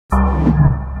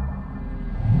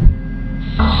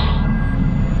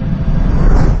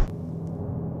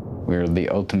We're the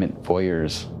ultimate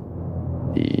voyeurs,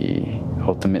 the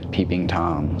ultimate peeping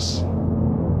Toms.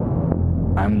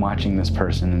 I'm watching this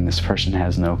person, and this person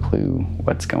has no clue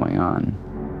what's going on.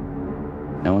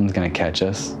 No one's gonna catch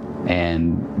us,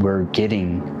 and we're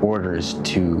getting orders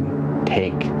to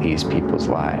take these people's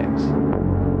lives.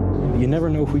 You never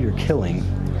know who you're killing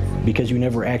because you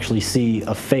never actually see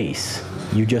a face.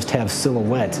 You just have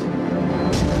silhouettes.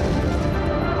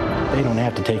 They don't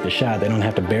have to take the shot. They don't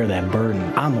have to bear that burden.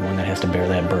 I'm the one that has to bear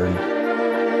that burden.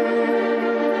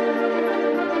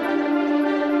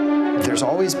 There's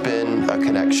always been a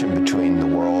connection between the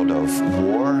world of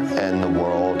war and the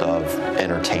world of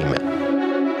entertainment.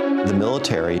 The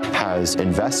military has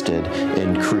invested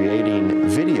in creating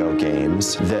video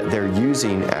games that they're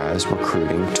using as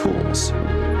recruiting tools.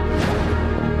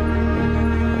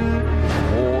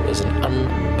 War is an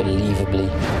unbelievably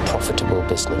profitable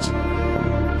business.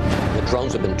 The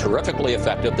drones have been terrifically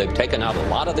effective. They've taken out a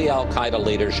lot of the al-Qaeda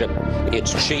leadership.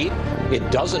 It's cheap.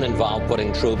 It doesn't involve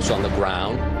putting troops on the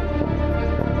ground.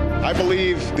 I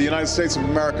believe the United States of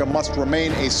America must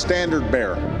remain a standard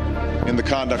bearer in the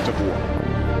conduct of war.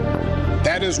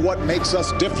 That is what makes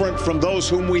us different from those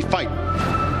whom we fight.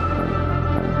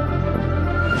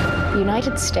 The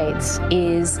United States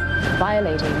is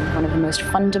violating one of the most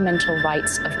fundamental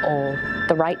rights of all,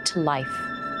 the right to life.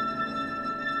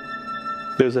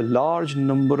 There's a large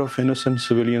number of innocent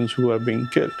civilians who are being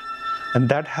killed, and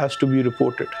that has to be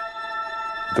reported.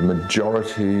 The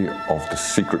majority of the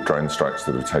secret drone strikes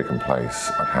that have taken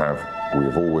place we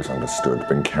have always understood,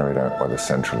 been carried out by the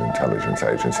Central Intelligence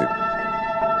Agency.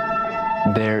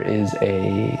 There is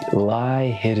a lie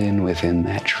hidden within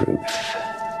that truth.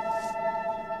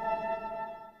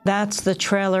 That's the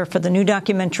trailer for the new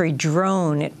documentary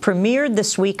Drone. It premiered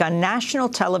this week on national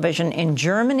television in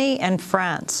Germany and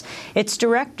France. Its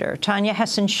director, Tanja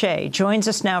Hessen-Shea, joins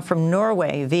us now from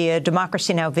Norway via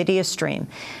Democracy Now! Video stream.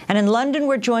 And in London,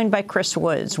 we're joined by Chris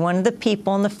Woods, one of the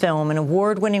people in the film, an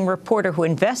award-winning reporter who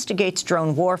investigates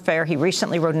drone warfare. He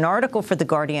recently wrote an article for The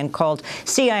Guardian called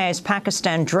CIA's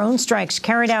Pakistan Drone Strikes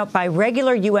Carried Out by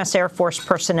Regular U.S. Air Force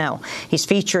Personnel. He's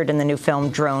featured in the new film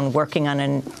Drone, working on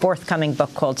a forthcoming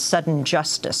book called Sudden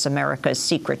Justice, America's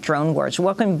Secret Drone Wars.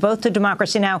 Welcome both to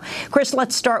Democracy Now! Chris,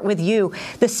 let's start with you.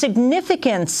 The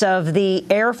significance of the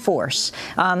Air Force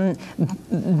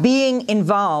being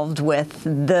involved with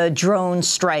the drone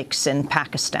strikes in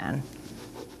Pakistan.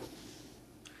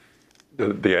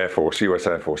 The Air Force, US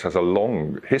Air Force, has a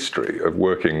long history of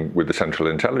working with the Central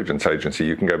Intelligence Agency.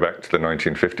 You can go back to the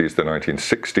 1950s, the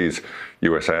 1960s.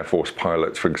 US Air Force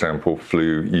pilots, for example,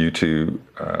 flew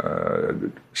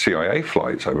U-2 CIA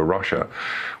flights over Russia.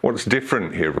 What's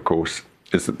different here, of course,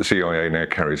 is that the CIA now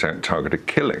carries out targeted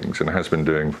killings and has been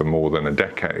doing for more than a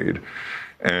decade.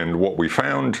 And what we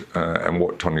found, and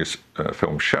what Tanya's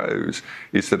film shows,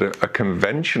 is that a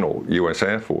conventional US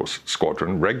Air Force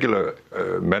squadron, regular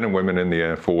men and women in the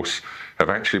Air Force,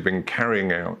 have actually been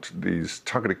carrying out these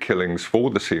targeted killings for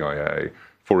the CIA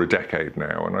for a decade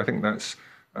now. And I think that's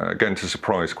going to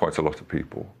surprise quite a lot of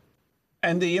people.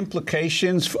 And the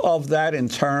implications of that in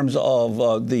terms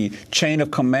of the chain of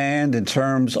command, in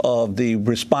terms of the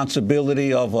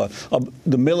responsibility of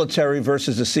the military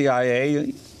versus the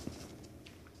CIA?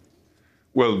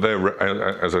 Well,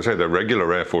 as I say, they're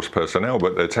regular Air Force personnel,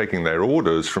 but they're taking their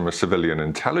orders from a civilian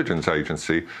intelligence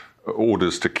agency,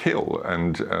 orders to kill.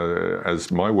 And as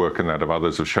my work and that of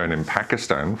others have shown in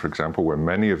Pakistan, for example, where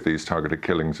many of these targeted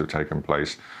killings have taken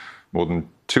place, more than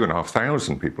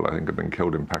 2,500 people, I think, have been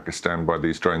killed in Pakistan by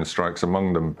these drone strikes,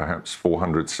 among them perhaps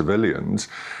 400 civilians.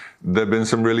 There have been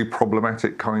some really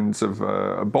problematic kinds of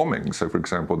bombings. So, for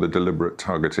example, the deliberate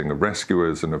targeting of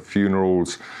rescuers and of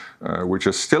funerals, which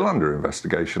are still under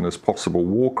investigation as possible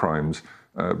war crimes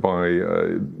by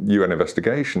UN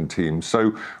investigation teams.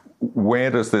 So where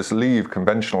does this leave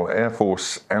conventional Air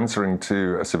Force answering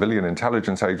to a civilian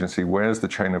intelligence agency? Where's the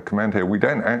chain of command here? We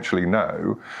don't actually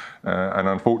know. And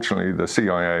unfortunately, the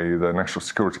CIA, the National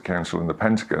Security Council, and the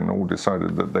Pentagon all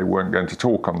decided that they weren't going to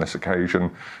talk on this occasion,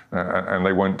 and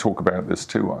they won't talk about this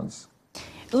to us.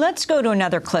 Let's go to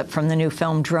another clip from the new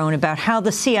film Drone about how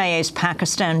the CIA's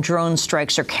Pakistan drone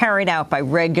strikes are carried out by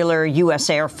regular U.S.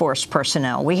 Air Force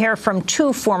personnel. We hear from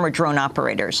two former drone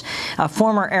operators,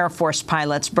 former Air Force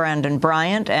pilots Brandon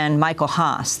Bryant and Michael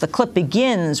Haas. The clip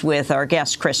begins with our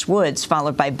guest Chris Woods,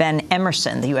 followed by Ben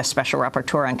Emerson, the U.S. Special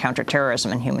Rapporteur on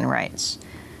Counterterrorism and Human Rights.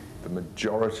 The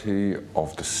majority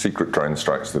of the secret drone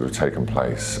strikes that have taken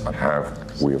place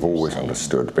we have always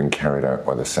understood, been carried out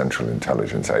by the Central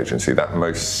Intelligence Agency, that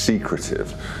most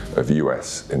secretive of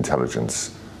US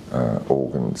intelligence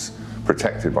organs,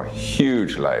 protected by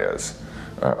huge layers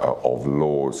of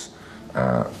laws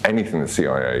anything the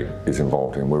CIA is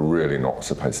involved in, we're really not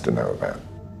supposed to know about.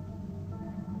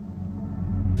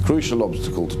 The crucial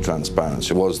obstacle to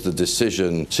transparency was the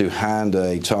decision to hand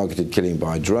a targeted killing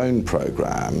by drone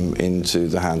program into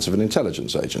the hands of an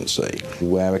intelligence agency,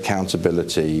 where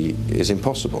accountability is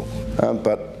impossible.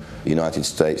 But the United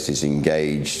States is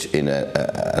engaged in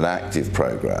an active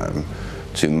program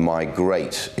to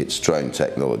migrate its drone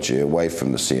technology away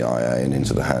from the CIA and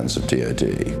into the hands of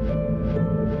DoD.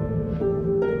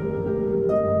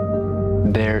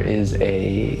 There is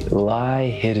a lie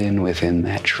hidden within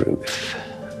that truth.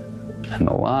 And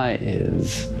the lie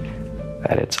is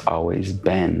that it's always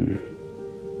been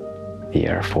the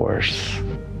Air Force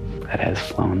that has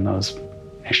flown those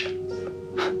missions.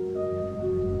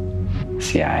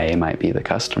 CIA might be the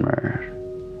customer,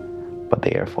 but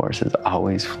the Air Force has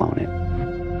always flown it.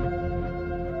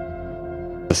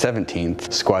 The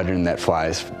 17th squadron that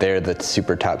flies, they're the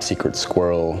super top secret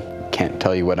squirrel. Can't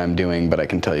tell you what I'm doing, but I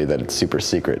can tell you that it's super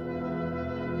secret.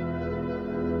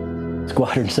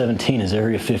 Squadron 17 is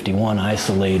Area 51,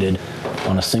 isolated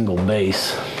on a single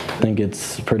base. I think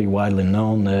it's pretty widely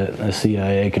known that the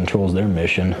CIA controls their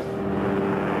mission.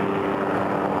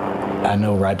 I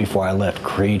know right before I left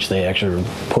Creech, they actually were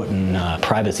putting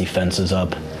privacy fences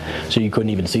up so you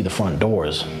couldn't even see the front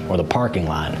doors or the parking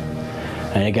lot.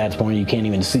 And it got to the point you can't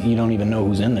even see, you don't even know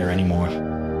who's in there anymore.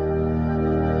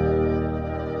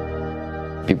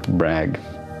 People brag,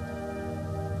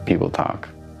 people talk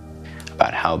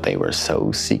about how they were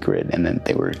so secret and that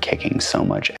they were kicking so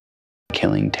much,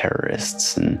 killing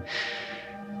terrorists. And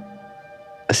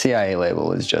a CIA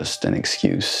label is just an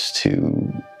excuse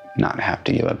to not have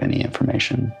to give up any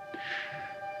information.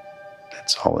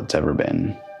 That's all it's ever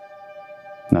been.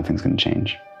 Nothing's going to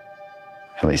change.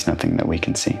 At least nothing that we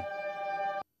can see.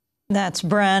 That's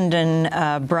Brandon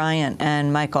Bryant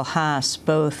and Michael Haas,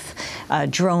 both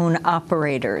drone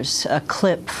operators, a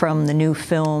clip from the new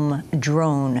film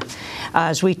Drone.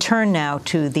 As we turn now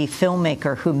to the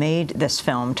filmmaker who made this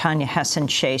film, Tanya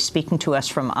Hessen-Shea, speaking to us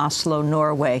from Oslo,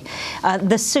 Norway.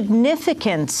 The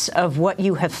significance of what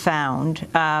you have found,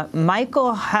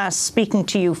 Michael Haas speaking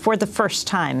to you for the first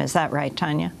time, is that right,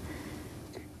 Tanya?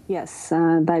 Yes,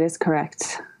 that is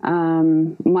correct.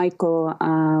 Michael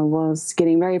was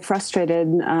getting very frustrated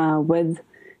with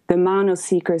the amount of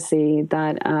secrecy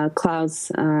that clouds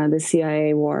the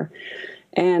CIA war.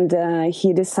 And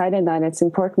he decided that it's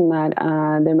important that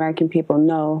the American people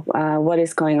know what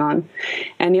is going on.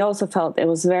 And he also felt it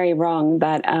was very wrong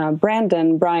that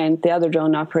Brandon Bryant, the other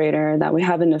drone operator that we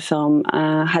have in the film,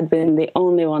 had been the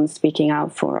only one speaking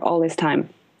out for all this time.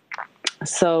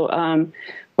 So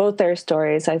both their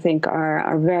stories, I think,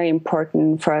 are very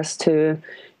important for us to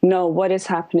know what is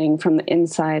happening from the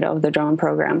inside of the drone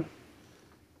program.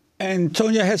 And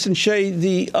Tanya Hessen-Shea,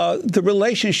 the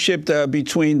relationship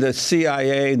between the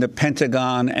CIA and the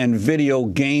Pentagon and video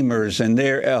gamers and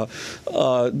their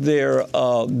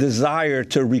desire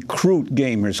to recruit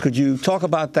gamers. Could you talk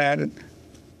about that?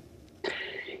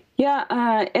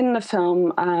 Yeah, in the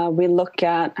film, we look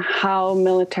at how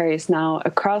militaries now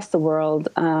across the world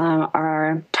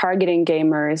are targeting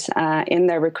gamers in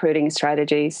their recruiting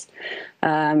strategies.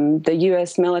 The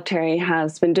U.S. military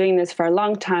has been doing this for a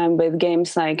long time with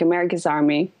games like America's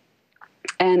Army.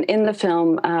 And in the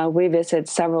film, we visit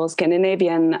several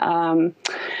Scandinavian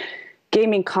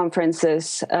gaming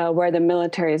conferences where the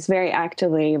military is very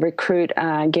actively recruit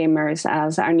gamers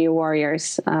as our new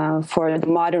warriors for the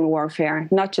modern warfare,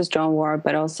 not just drone war,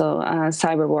 but also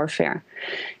cyber warfare.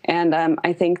 And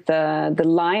I think the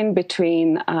line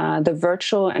between the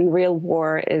virtual and real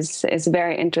war is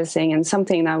very interesting and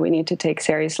something that we need to take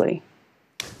seriously.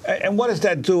 And what does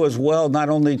that do as well, not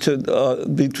only to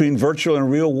between virtual and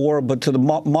real war, but to the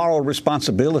moral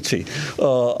responsibility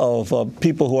of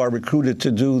people who are recruited to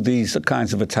do these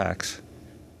kinds of attacks?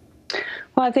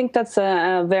 Well, I think that's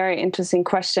a very interesting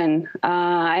question.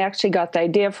 I actually got the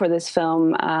idea for this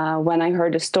film when I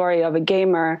heard a story of a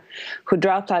gamer who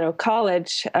dropped out of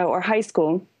college or high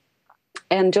school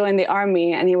and joined the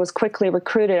Army, and he was quickly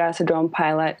recruited as a drone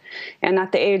pilot. And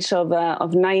at the age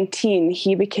of 19,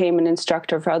 he became an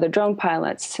instructor for other drone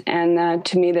pilots. And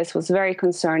to me, this was very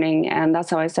concerning, and that's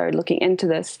how I started looking into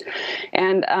this.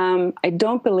 And I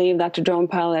don't believe that the drone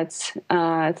pilots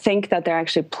think that they're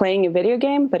actually playing a video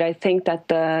game, but I think that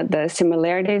the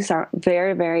similarities are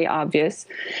very, very obvious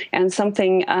and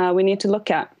something we need to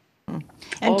look at. And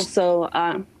also,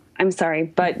 I'm sorry,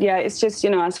 but yeah, it's just,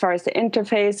 as far as the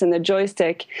interface and the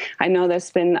joystick, I know there's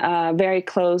been a very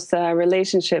close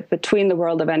relationship between the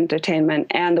world of entertainment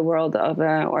and the world of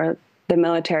or the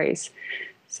militaries.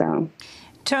 So,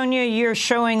 Tonya, you're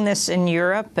showing this in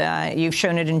Europe. You've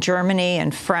shown it in Germany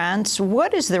and France.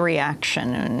 What is the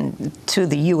reaction to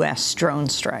the U.S. drone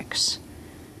strikes?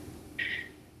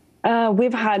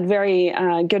 We've had very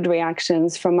good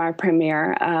reactions from our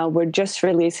premiere. We're just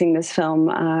releasing this film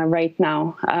right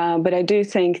now. But I do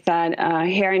think that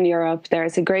here in Europe, there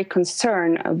is a great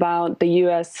concern about the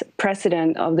U.S.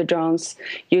 precedent of the drones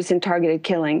used in targeted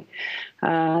killing.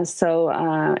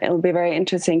 So it'll be very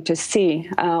interesting to see,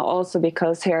 also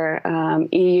because here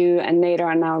EU and NATO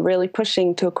are now really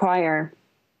pushing to acquire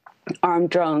armed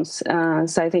drones.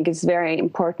 So I think it's very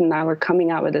important that we're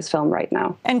coming out with this film right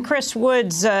now. And Chris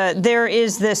Woods, there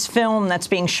is this film that's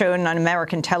being shown on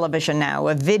American television now,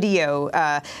 a video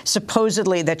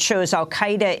supposedly that shows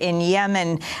al-Qaeda in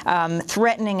Yemen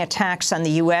threatening attacks on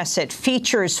the U.S. It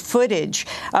features footage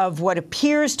of what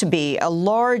appears to be a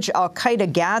large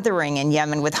al-Qaeda gathering in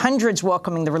Yemen, with hundreds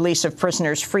welcoming the release of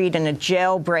prisoners freed in a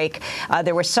jailbreak.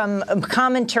 There was some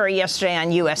commentary yesterday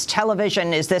on U.S.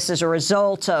 television. Is this as a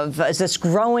result of is this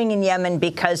growing in Yemen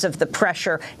because of the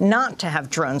pressure not to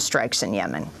have drone strikes in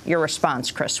Yemen? Your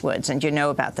response, Chris Woods, and you know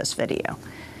about this video.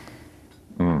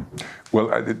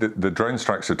 Well, the drone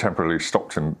strikes are temporarily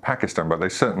stopped in Pakistan, but they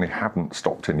certainly haven't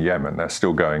stopped in Yemen. They're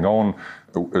still going on.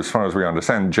 As far as we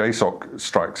understand, JSOC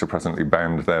strikes are presently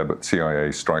banned there, but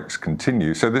CIA strikes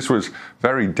continue. So this was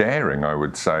very daring, I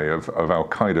would say, of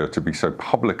al-Qaeda to be so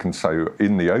public and so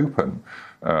in the open,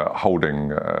 holding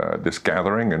this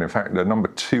gathering. And in fact, the number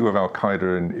 2 of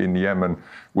al-Qaeda in Yemen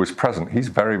was present. He's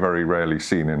very, very rarely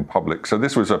seen in public. So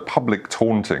this was a public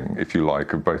taunting, if you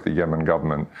like, of both the Yemen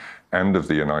government and of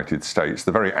the United States.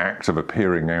 The very act of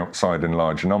appearing outside in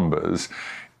large numbers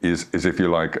is if you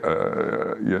like,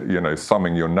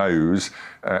 thumbing your nose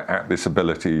at this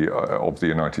ability of the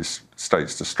United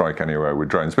States to strike anywhere with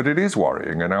drones. But it is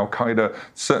worrying, and al-Qaeda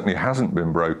certainly hasn't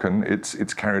been broken.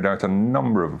 It's carried out a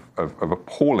number of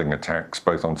appalling attacks,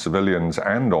 both on civilians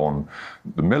and on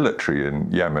the military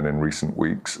in Yemen in recent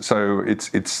weeks. So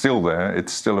it's still there.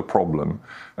 It's still a problem,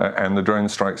 and the drone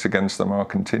strikes against them are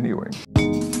continuing.